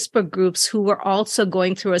Facebook groups who were also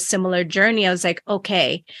going through a similar journey. I was like,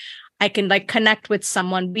 okay, I can connect with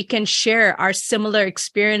someone. We can share our similar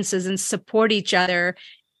experiences and support each other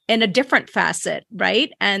in a different facet,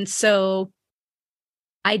 right? And so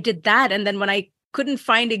I did that. And then when I couldn't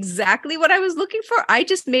find exactly what I was looking for, I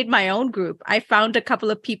just made my own group. I found a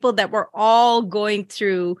couple of people that were all going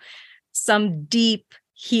through some deep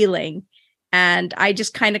healing. And I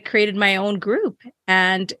just kind of created my own group.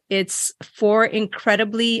 And it's 4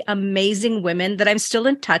 incredibly amazing women that I'm still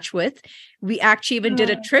in touch with. We actually even did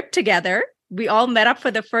a trip together. We all met up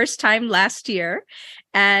for the first time last year,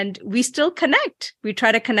 and we still connect. We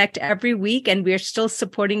try to connect every week, and we're still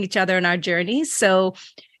supporting each other in our journeys. So,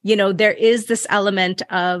 there is this element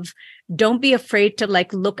of don't be afraid to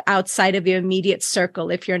like look outside of your immediate circle.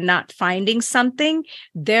 If you're not finding something,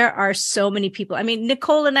 there are so many people. I mean,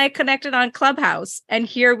 Nicole and I connected on Clubhouse, and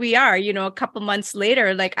here we are, a couple months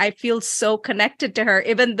later. Like, I feel so connected to her,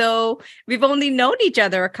 even though we've only known each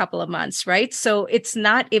other a couple of months, right? So it's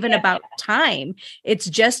not even about time. It's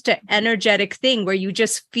just an energetic thing where you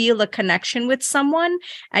just feel a connection with someone,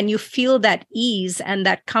 and you feel that ease and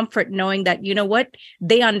that comfort knowing that, you know what,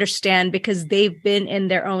 they understand because they've been in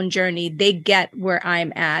their own journey. They get where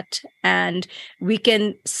I'm at, and we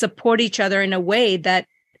can support each other in a way that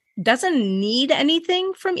doesn't need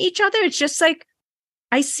anything from each other. It's just like,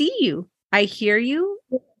 I see you, I hear you,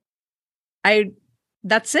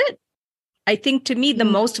 that's it. I think to me, the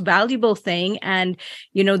most valuable thing, and,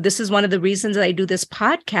 this is one of the reasons that I do this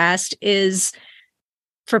podcast, is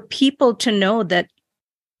for people to know that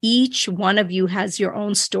each one of you has your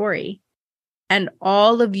own story, and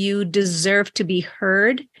all of you deserve to be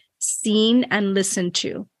heard, seen, and listened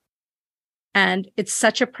to. And it's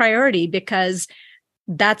such a priority because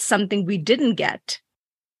that's something we didn't get.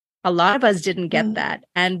 A lot of us didn't get that.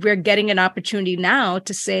 And we're getting an opportunity now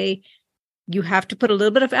to say, you have to put a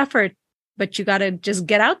little bit of effort, but you got to just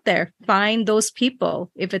get out there, find those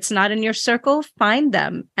people. If it's not in your circle, find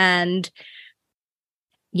them. And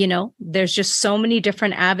there's just so many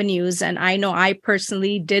different avenues. And I know I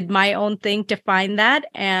personally did my own thing to find that.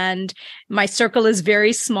 And my circle is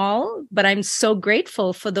very small, but I'm so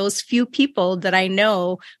grateful for those few people that I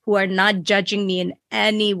know who are not judging me in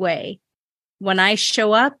any way. When I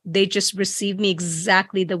show up, they just receive me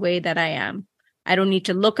exactly the way that I am. I don't need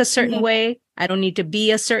to look a certain way. I don't need to be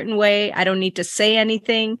a certain way. I don't need to say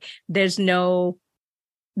anything. There's no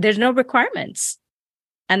requirements.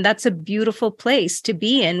 And that's a beautiful place to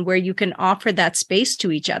be in, where you can offer that space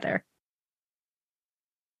to each other.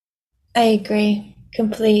 I agree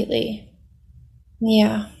completely.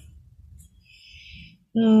 Yeah.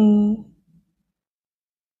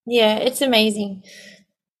 Yeah, it's amazing.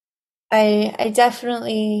 I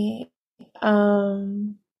definitely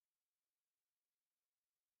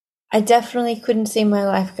couldn't see my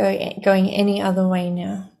life going any other way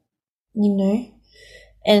now,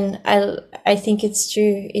 And I think it's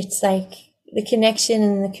true. It's like the connection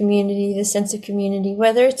and the community, the sense of community,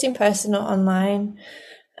 whether it's in person or online,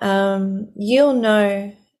 you'll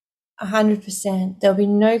know 100%. There'll be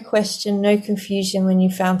no question, no confusion when you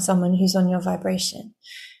found someone who's on your vibration,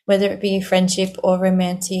 whether it be friendship or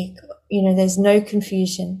romantic. There's no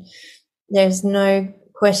confusion. There's no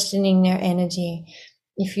questioning their energy.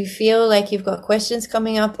 If you feel like you've got questions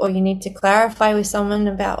coming up, or you need to clarify with someone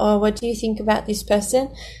about, what do you think about this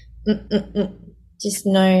person? Just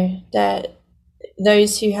know that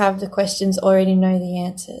those who have the questions already know the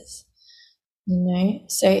answers,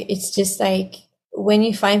 So it's just like, when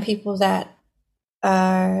you find people that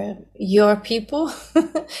are your people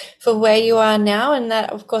for where you are now, and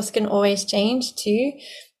that of course can always change too,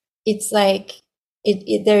 it's like,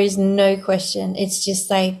 there is no question. It's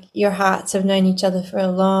just like your hearts have known each other for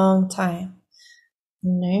a long time,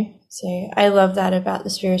 So I love that about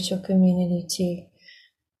the spiritual community too.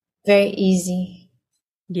 Very easy.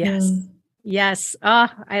 Yes. Yes. Oh,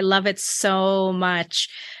 I love it so much.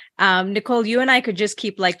 Nicole, you and I could just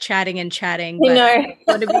keep like chatting and chatting. But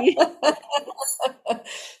I know.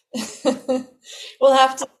 We'll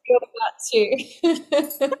have to do that too.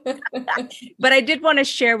 But I did want to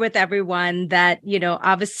share with everyone that,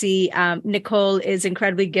 obviously, Nicole is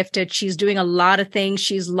incredibly gifted. She's doing a lot of things.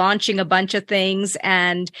 She's launching a bunch of things.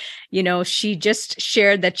 And, she just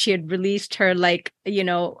shared that she had released her a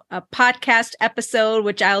podcast episode,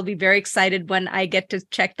 which I'll be very excited when I get to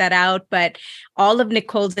check that out. But all of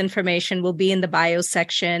Nicole's information will be in the bio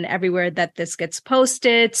section everywhere that this gets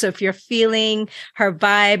posted. So if you're feeling her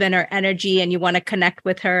vibe and her energy and you want to connect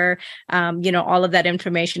with her, all of that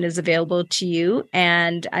information is available to you.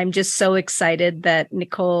 And I'm just so excited that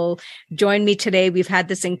Nicole joined me today. We've had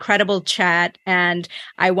this incredible chat, and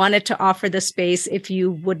I wanted to offer the space, if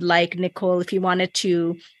you would like, Nicole, if you wanted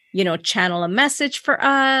to, channel a message for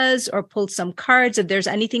us or pull some cards. If there's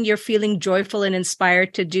anything you're feeling joyful and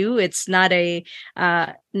inspired to do, it's not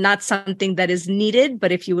not something that is needed,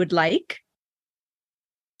 but if you would like.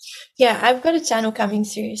 Yeah, I've got a channel coming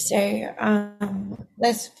through, so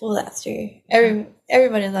let's pull that through.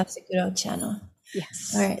 Everybody loves a good old channel.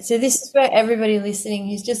 Yes. All right, so this is for everybody listening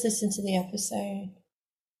who's just listened to the episode.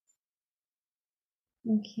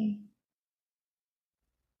 Okay.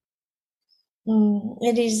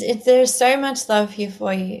 There's so much love here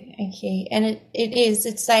for you, okay? And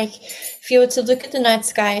it's like, if you were to look at the night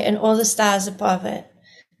sky and all the stars above it,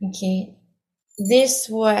 okay, this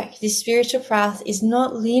work, this spiritual path is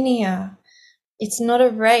not linear. it's not a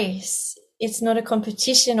race. It's not a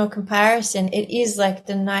competition or comparison. It is like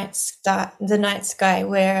the night sky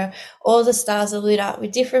where all the stars are lit up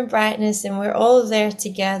with different brightness and we're all there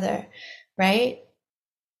together, right?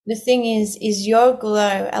 The thing is your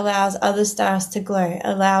glow allows other stars to glow,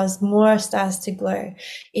 allows more stars to glow.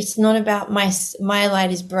 It's not about my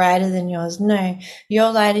light is brighter than yours. No,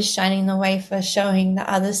 your light is shining the way for showing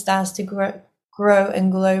the other stars to grow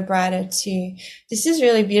and glow brighter too. This is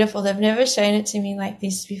really beautiful. They've never shown it to me like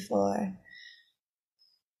this before.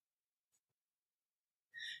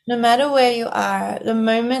 No matter where you are, the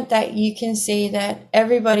moment that you can see that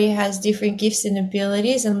everybody has different gifts and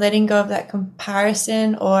abilities and letting go of that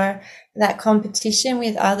comparison or that competition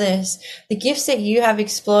with others, the gifts that you have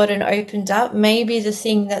explored and opened up may be the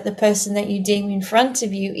thing that the person that you deem in front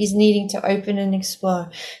of you is needing to open and explore.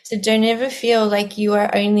 So don't ever feel like you are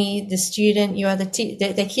only the student, you are the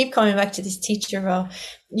they keep coming back to this teacher role.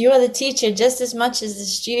 You are the teacher just as much as the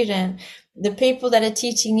student. The people that are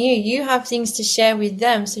teaching you, you have things to share with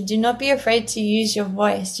them. So do not be afraid to use your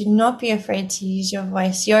voice. Do not be afraid to use your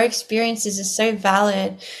voice. Your experiences are so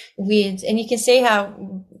valid and you can see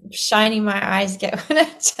how shiny my eyes get when I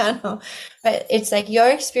channel. But it's like your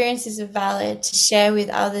experiences are valid to share with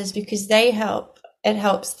others because they help. It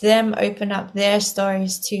helps them open up their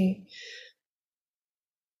stories too.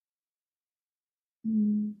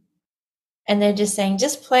 And they're just saying,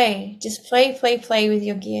 just play with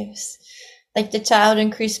your gifts. Like the child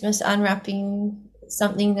in Christmas unwrapping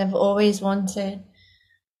something they've always wanted.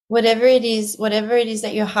 Whatever it is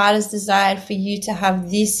that your heart has desired for you to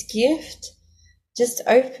have this gift, just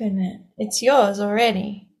open it. It's yours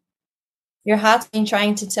already. Your heart's been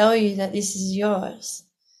trying to tell you that this is yours.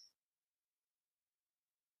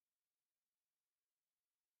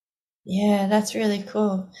 Yeah, that's really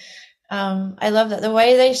cool. I love that. The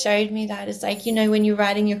way they showed me that is like, when you're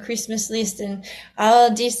writing your Christmas list and,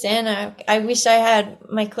 oh, dear Santa, I wish I had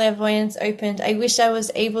my clairvoyance opened. I wish I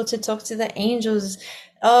was able to talk to the angels.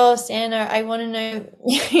 Oh, Santa, I want to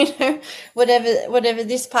know, whatever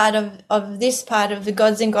this part of the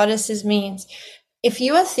gods and goddesses means. If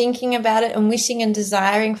you are thinking about it and wishing and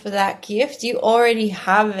desiring for that gift, you already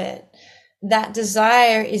have it. That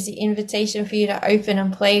desire is the invitation for you to open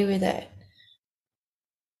and play with it.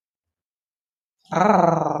 Oh,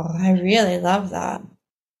 I really love that.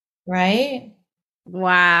 Right?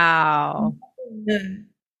 Wow.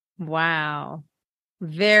 Wow.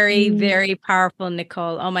 Very, very powerful,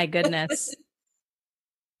 Nicole. Oh my goodness.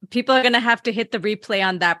 People are going to have to hit the replay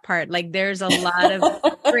on that part. Like there's a lot of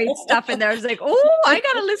great stuff in there. It's like, oh, I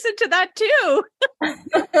got to listen to that too.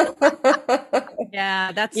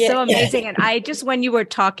 Yeah, that's so amazing. And I just, when you were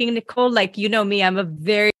talking, Nicole, like, me, I'm a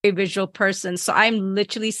very visual person. So I'm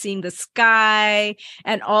literally seeing the sky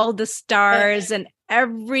and all the stars and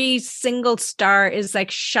every single star is like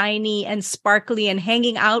shiny and sparkly and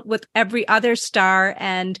hanging out with every other star.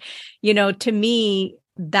 And, to me,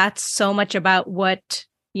 that's so much about what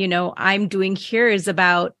I'm doing here is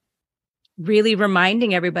about really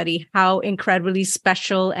reminding everybody how incredibly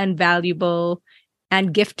special and valuable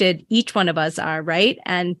and gifted each one of us are, right?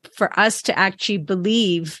 And for us to actually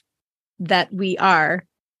believe that we are.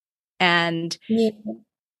 And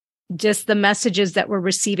just the messages that we're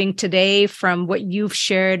receiving today from what you've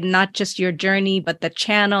shared, not just your journey, but the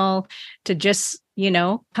channel, to just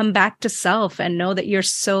come back to self and know that you're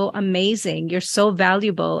so amazing. You're so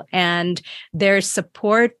valuable. And there's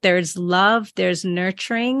support, there's love, there's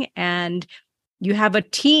nurturing, and you have a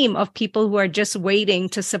team of people who are just waiting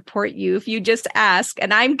to support you if you just ask.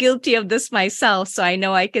 And I'm guilty of this myself, so I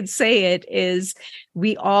know I can say it, is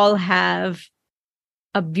we all have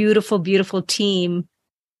a beautiful, beautiful team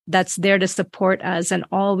that's there to support us. And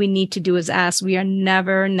all we need to do is ask. We are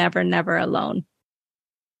never, never, never alone.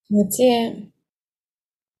 That's it.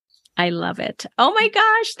 I love it. Oh my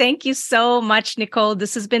gosh. Thank you so much, Nicole.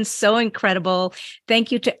 This has been so incredible.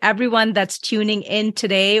 Thank you to everyone that's tuning in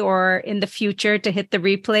today or in the future to hit the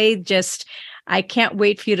replay. I can't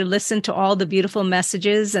wait for you to listen to all the beautiful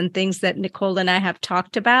messages and things that Nicole and I have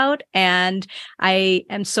talked about. And I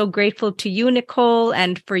am so grateful to you, Nicole,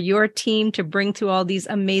 and for your team to bring through all these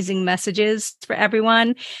amazing messages for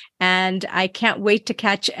everyone. And I can't wait to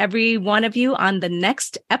catch every one of you on the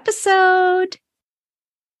next episode.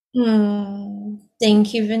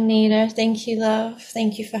 Thank you, Vanita. Thank you, love.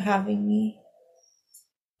 Thank you for having me.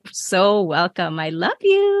 So welcome. I love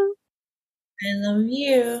you. I love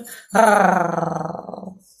you.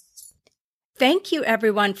 Thank you,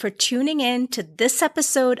 everyone, for tuning in to this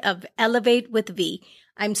episode of Elevate with V.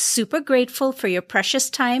 I'm super grateful for your precious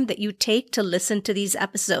time that you take to listen to these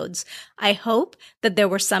episodes. I hope that there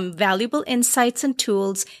were some valuable insights and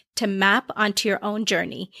tools to map onto your own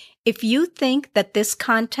journey. If you think that this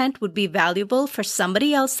content would be valuable for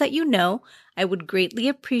somebody else that you know, I would greatly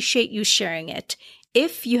appreciate you sharing it.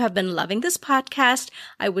 If you have been loving this podcast,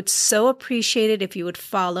 I would so appreciate it if you would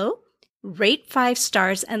follow, rate 5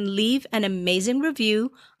 stars, and leave an amazing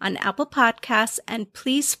review on Apple Podcasts, and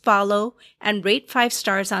please follow and rate 5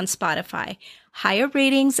 stars on Spotify. Higher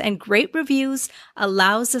ratings and great reviews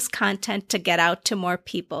allows this content to get out to more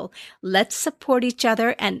people. Let's support each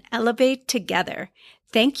other and elevate together.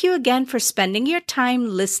 Thank you again for spending your time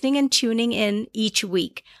listening and tuning in each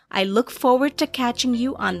week. I look forward to catching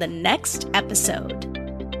you on the next episode.